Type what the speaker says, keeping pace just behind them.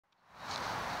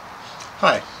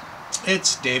Hi,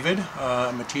 it's David.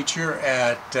 I'm a teacher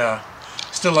at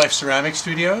Still Life Ceramic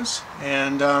Studios,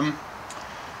 and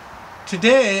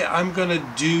today I'm going to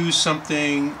do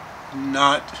something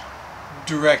not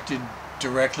directed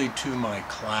directly to my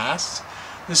class.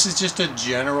 This is just a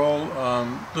general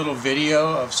little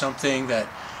video of something that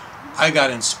I got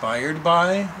inspired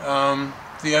by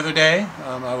the other day.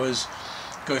 I was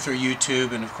going through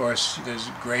YouTube, and of course there's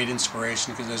great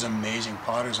inspiration because there's amazing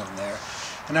potters on there.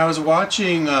 And I was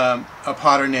watching a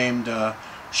potter named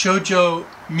Shozo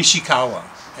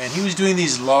and he was doing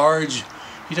these large,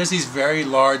 he does these very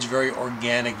large, very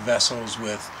organic vessels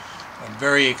with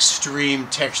very extreme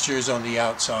textures on the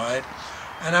outside.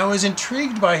 And I was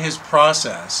intrigued by his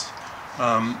process.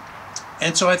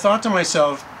 And so I thought to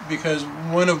myself, because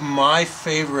one of my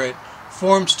favorite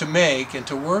forms to make and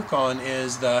to work on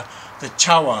is the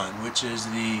chawan, which is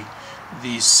the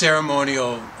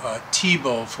ceremonial tea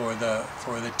bowl for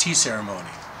the tea ceremony.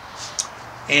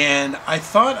 And I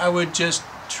thought I would just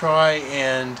try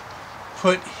and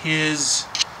put his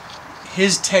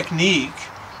technique,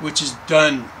 which is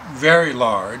done very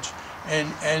large,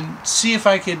 and see if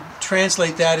I could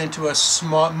translate that into a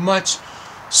much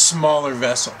smaller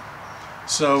vessel.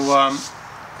 So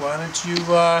why don't you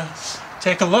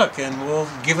take a look and we'll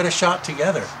give it a shot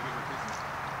together.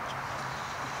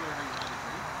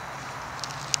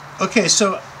 Okay,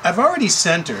 so I've already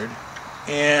centered,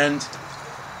 and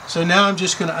so now I'm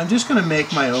just gonna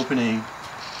make my opening.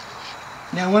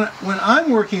 Now, when I'm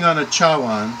working on a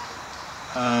chawan,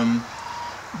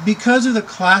 because of the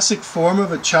classic form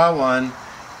of a chawan,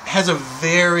 has a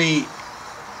very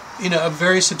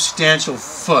substantial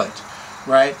foot,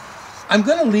 right? I'm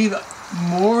gonna leave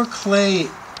more clay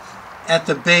at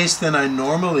the base than I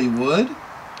normally would.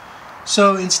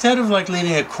 So instead of like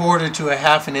leaving a quarter to a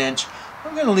half an inch,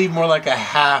 I'm going to leave more like a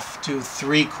half to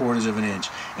 3/4 of an inch.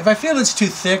 If I feel it's too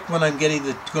thick when I'm going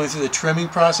through the trimming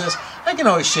process, I can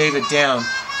always shave it down,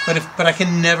 but I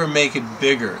can never make it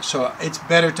bigger. So it's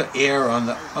better to err on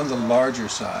the larger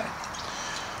side.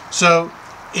 So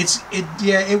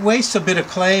it wastes a bit of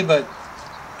clay, but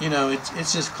you know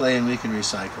it's just clay and we can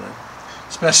recycle it.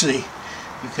 Especially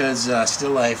because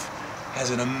Still Life has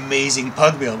an amazing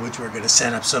pug mill which we're going to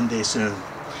set up someday soon.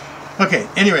 Okay,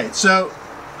 anyway, so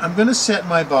I'm going to set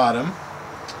my bottom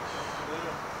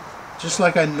just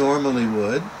like I normally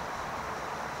would.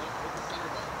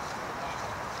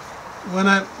 When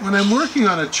I'm working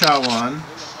on a chawan,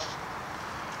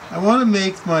 I want to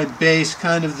make my base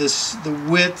kind of the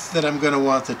width that I'm going to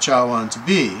want the chawan to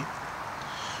be,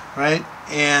 right?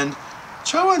 And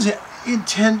chawans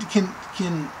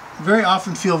can very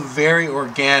often feel very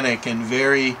organic and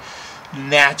very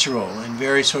natural and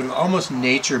very sort of almost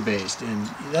nature-based, and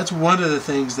that's one of the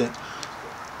things that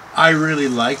I really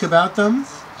like about them.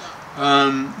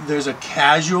 There's a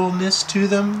casualness to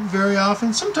them very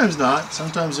often, sometimes not,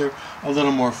 sometimes they're a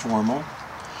little more formal.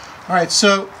 Alright,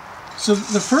 so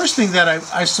the first thing that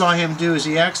I saw him do is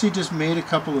he actually just made a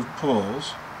couple of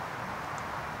pulls,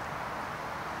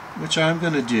 which I'm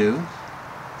going to do,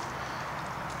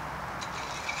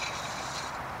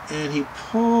 and he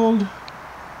pulled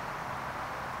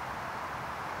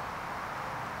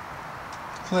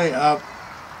clay up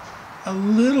a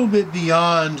little bit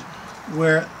beyond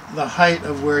where the height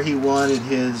of where he wanted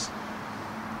his,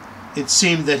 it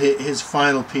seemed that his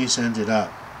final piece ended up.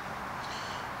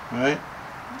 Right?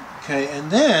 Okay,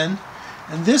 and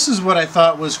this is what I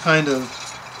thought was kind of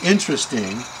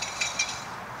interesting.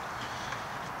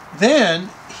 Then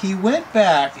he went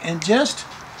back and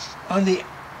from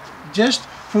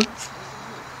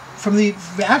the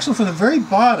very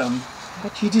bottom,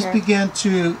 he just began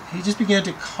to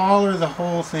collar the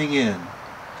whole thing in.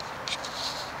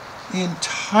 The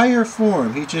entire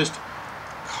form, he just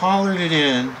collared it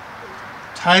in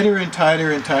tighter and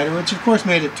tighter and tighter, which of course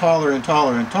made it taller and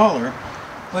taller and taller,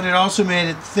 but it also made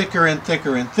it thicker and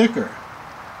thicker and thicker.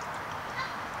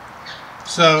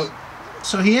 So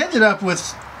he ended up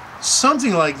with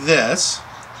something like this,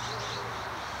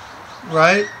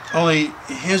 right? Only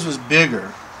his was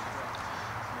bigger.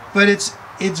 But it's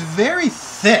very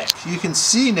thick. You can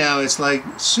see now it's like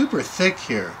super thick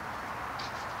here.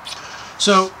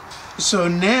 So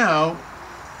now,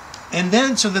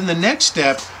 so then the next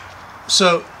step,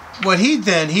 so what he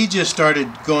just started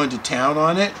going to town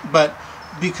on it, but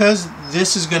because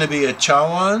this is going to be a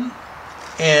chawan,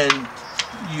 and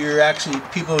you're actually,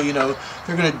 people,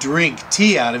 they're going to drink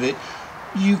tea out of it,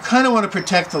 you kind of want to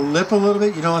protect the lip a little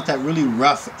bit. You don't want that really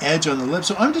rough edge on the lip.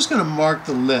 So I'm just going to mark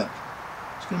the lip.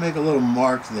 Just going to make a little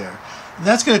mark there. And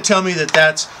that's going to tell me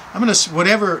that I'm going to,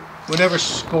 whatever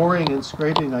scoring and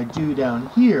scraping I do down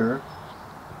here,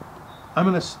 I'm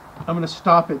gonna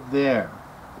stop it there.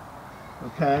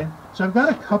 Okay, so I've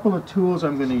got a couple of tools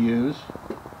I'm going to use.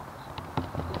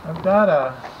 I've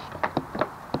got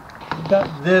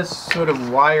this sort of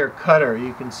wire cutter.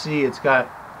 You can see it's got,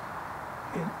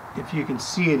 if you can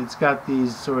see it, it's got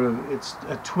these sort of, it's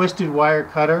a twisted wire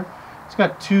cutter. It's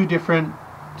got two different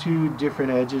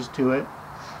edges to it.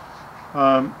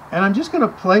 And I'm just going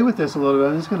to play with this a little bit.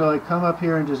 I'm just going to like come up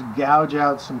here and just gouge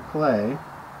out some clay.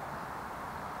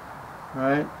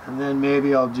 Right? And then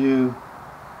maybe I'll do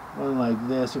one like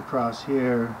this across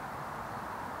here.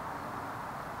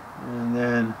 And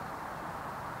then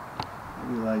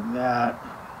maybe like that.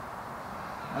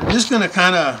 I'm just going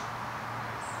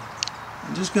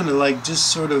to like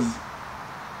just sort of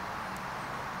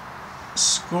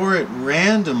score it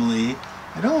randomly.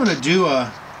 I don't want to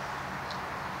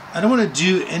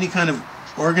do any kind of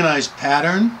organized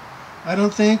pattern, I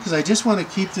don't think, because I just want to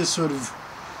keep this sort of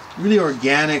really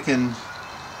organic and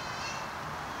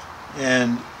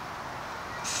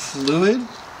fluid.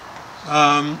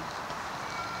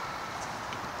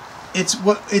 It's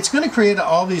going to create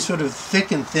all these sort of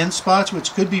thick and thin spots,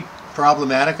 which could be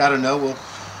problematic. I don't know.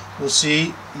 We'll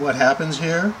see what happens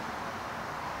here.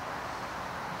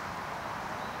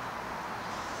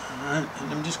 All right,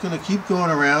 and I'm just going to keep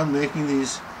going around making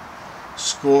these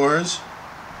scores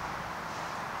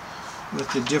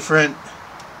with the different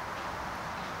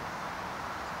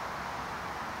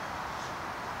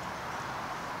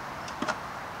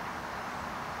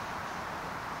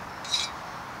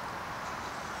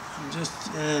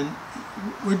and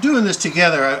we're doing this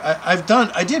together.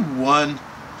 I did one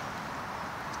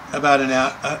about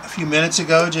a few minutes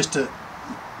ago just to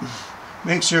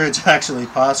make sure it's actually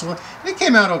possible. And it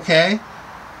came out okay.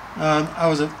 I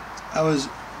was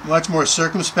much more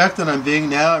circumspect than I'm being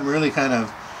now. I'm really kind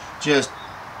of just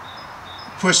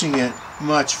pushing it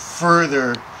much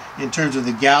further in terms of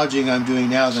the gouging I'm doing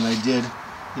now than I did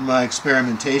in my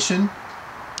experimentation,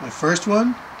 my first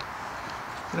one.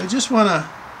 But I just want to,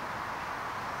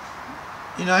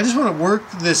 I just want to work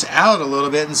this out a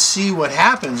little bit and see what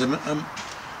happens. I'm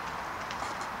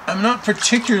not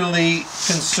particularly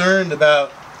concerned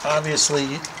about, obviously,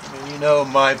 you know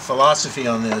my philosophy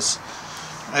on this.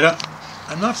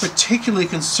 I'm not particularly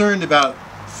concerned about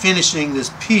finishing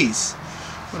this piece.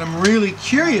 What I'm really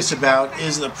curious about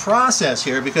is the process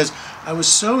here, because I was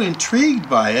so intrigued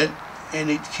by it and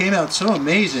it came out so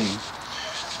amazing.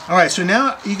 Alright, so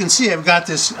now you can see I've got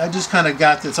this, I just kind of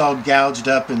got this all gouged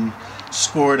up and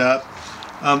scored up.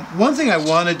 One thing I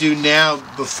want to do now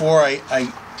before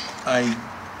I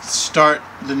start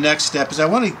the next step is I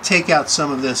want to take out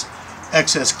some of this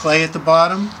excess clay at the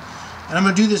bottom. And I'm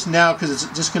going to do this now because it's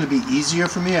just going to be easier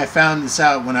for me. I found this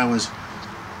out when I was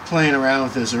playing around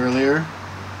with this earlier.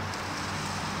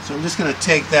 So I'm just going to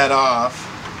take that off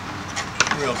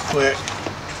real quick.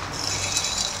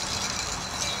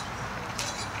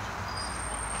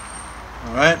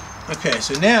 Alright, okay,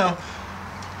 so now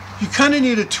you kind of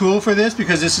need a tool for this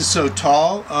because this is so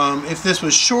tall. If this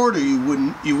was shorter, you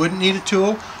wouldn't need a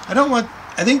tool.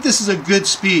 I think this is a good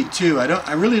speed too.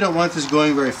 I really don't want this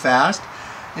going very fast.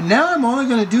 And now all I'm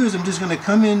going to do is I'm just going to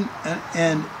come in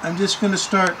and I'm just going to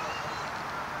start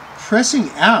pressing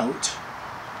out.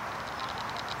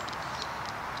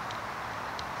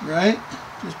 Right?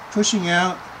 Just pushing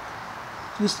out,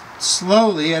 just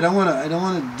slowly. I don't want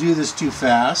to do this too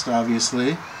fast,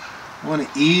 obviously. I want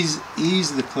to ease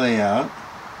the clay out.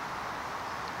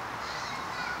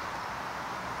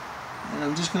 And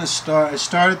I'm just going to start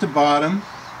at the bottom,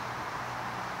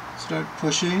 start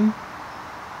pushing,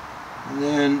 and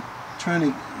then trying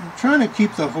to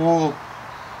keep the whole,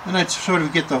 and I sort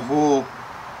of get the whole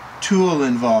tool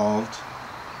involved.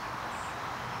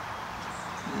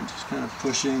 And just kind of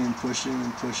pushing and pushing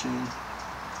and pushing.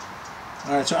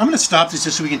 Alright, so I'm going to stop this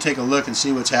just so we can take a look and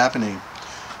see what's happening.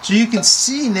 So you can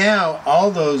see now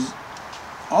all those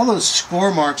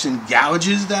score marks and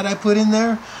gouges that I put in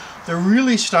there. They're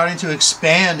really starting to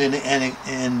expand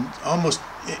and almost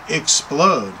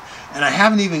explode. And I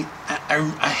haven't even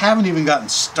gotten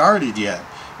started yet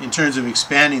in terms of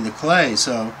expanding the clay.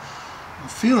 So I'm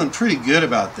feeling pretty good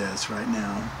about this right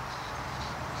now.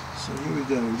 So here we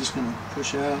go. We're just going to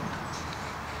push out.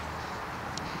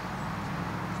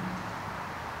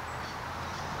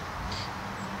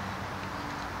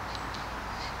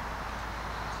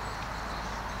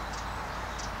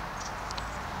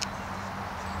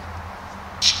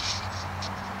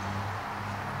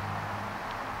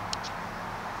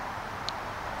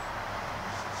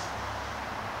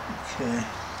 Okay.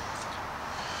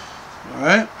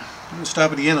 Alright, I'm going to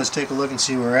stop it again. Let's take a look and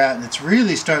see where we're at. And it's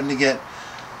really starting to get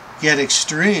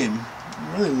extreme.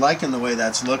 I'm really liking the way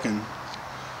that's looking.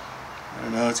 I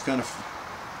don't know, it's kind of,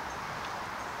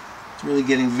 it's really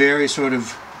getting very sort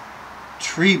of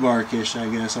tree barkish, I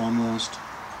guess, almost.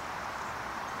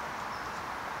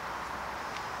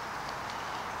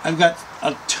 I've got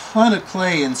a ton of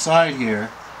clay inside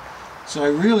here, so I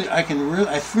really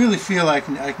feel I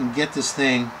can get this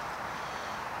thing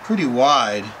pretty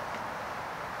wide.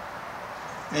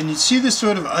 And you see this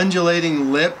sort of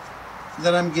undulating lip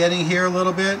that I'm getting here a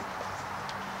little bit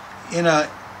in a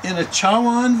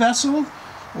chawan vessel,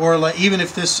 or like even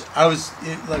if this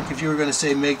like if you were going to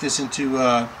say make this into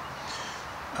a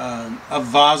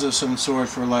vase of some sort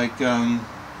for like you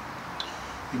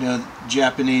know,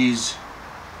 Japanese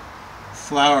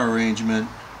flower arrangement.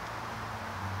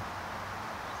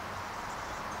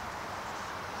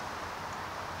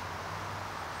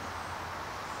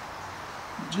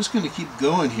 I'm just going to keep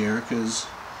going here because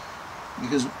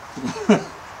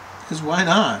why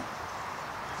not,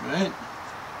 right?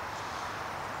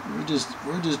 We're just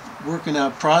working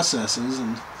out processes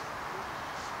and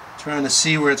trying to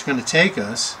see where it's going to take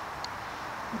us.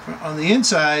 On the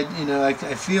inside, you know, I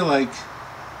feel like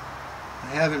I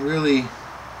haven't really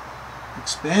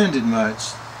expanded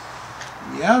much.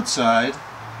 The outside,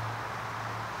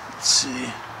 let's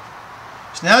see.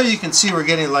 So now you can see we're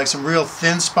getting like some real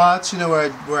thin spots, you know,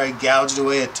 where I gouged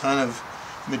away a ton of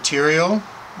material,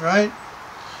 right?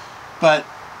 But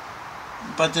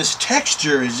this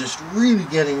texture is just really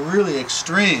getting really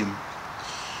extreme.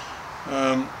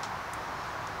 I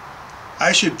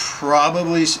should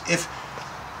probably,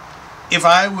 if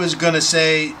I was going to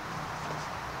say,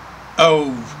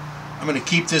 oh, I'm going to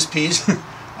keep this piece,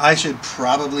 I should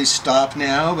probably stop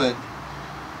now, but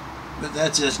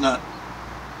that's just not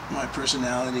my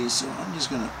personality, so I'm just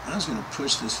gonna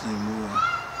push this thing more.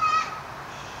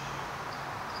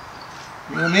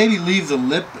 I'm gonna maybe leave the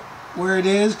lip where it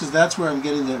is, because that's where I'm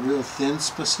getting that real thin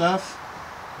stuff.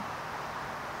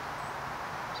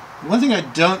 One thing I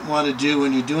don't want to do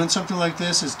when you're doing something like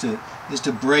this is to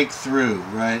break through,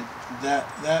 right?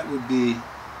 That would be.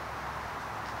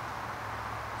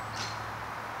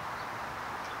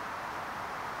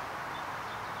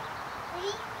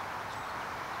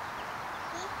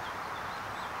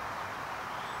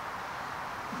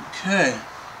 Okay,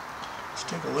 let's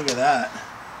take a look at that.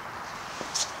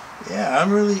 Yeah, I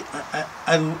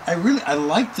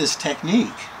like this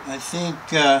technique. I think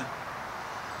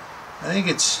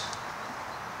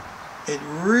it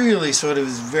really sort of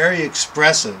is very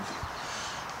expressive,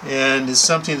 and is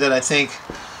something that I think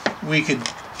we could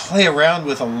play around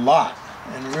with a lot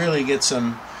and really get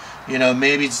some, you know,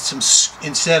 maybe some,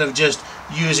 instead of just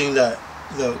using the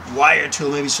wire tool,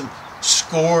 maybe some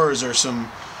scores or some,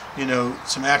 you know,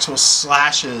 some actual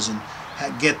slashes, and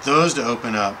get those to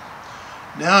open up.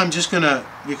 Now I'm just gonna,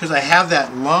 because I have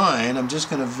that line, I'm just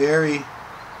gonna vary.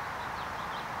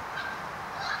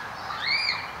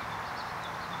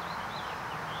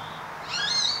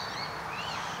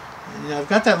 And, you know, I've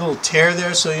got that little tear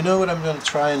there, so you know what I'm gonna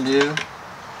try and do?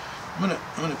 I'm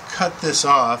gonna cut this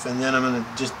off, and then I'm gonna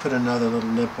just put another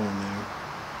little lip on there.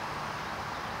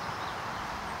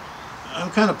 I'm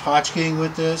kind of potchkeying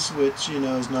with this, which, you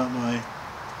know, is not my...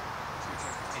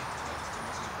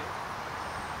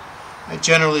 I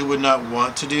generally would not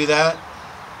want to do that.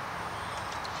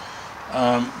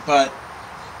 But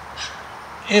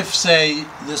if, say,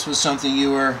 this was something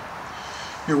you're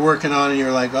working on and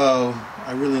you're like, oh,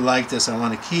 I really like this, I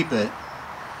want to keep it,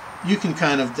 you can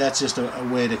kind of, that's just a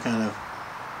way to kind of,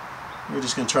 we're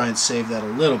just going to try and save that a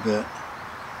little bit.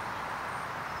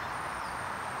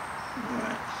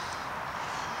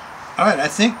 Alright, I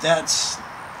think that's,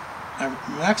 I'm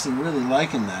actually really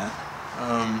liking that.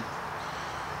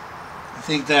 I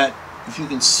think that if you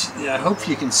can see, I hope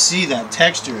you can see that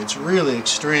texture. It's really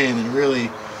extreme and really,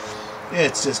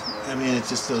 it's just, I mean, it's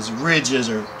just, those ridges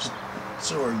are just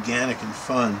so organic and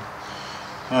fun.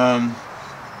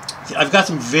 I've got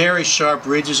some very sharp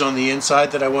ridges on the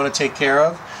inside that I want to take care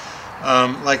of.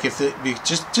 Like if it be,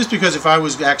 just because if I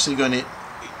was actually going to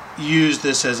use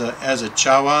this as a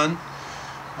chawan,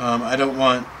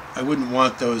 I wouldn't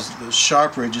want those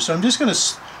sharp ridges. So I'm just going to,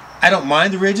 I don't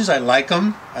mind the ridges, I like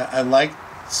them. I like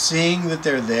seeing that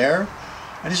they're there.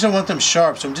 I just don't want them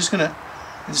sharp, so I'm just going to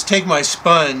just take my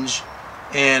sponge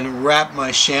and wrap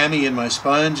my chamois in my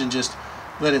sponge and just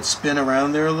let it spin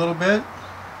around there a little bit.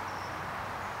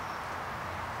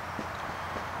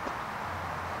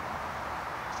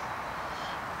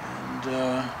 And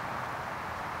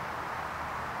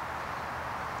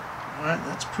alright,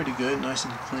 that's pretty good, nice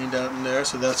and cleaned out in there,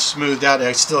 so that's smoothed out.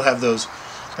 I still have those,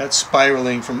 that's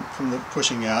spiraling from the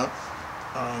pushing out.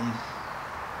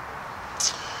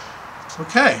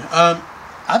 Okay,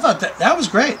 I thought that was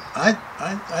great.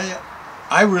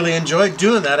 I really enjoyed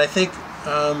doing that. I think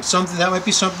something that might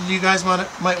be something you guys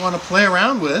might want to play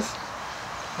around with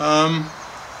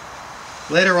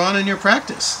later on in your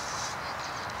practice.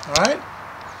 All right.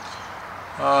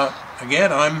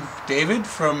 Again, I'm David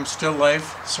from Still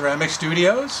Life Ceramic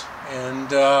Studios,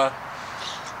 and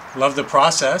love the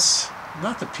process,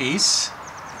 not the piece.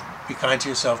 Be kind to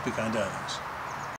yourself, be kind to others.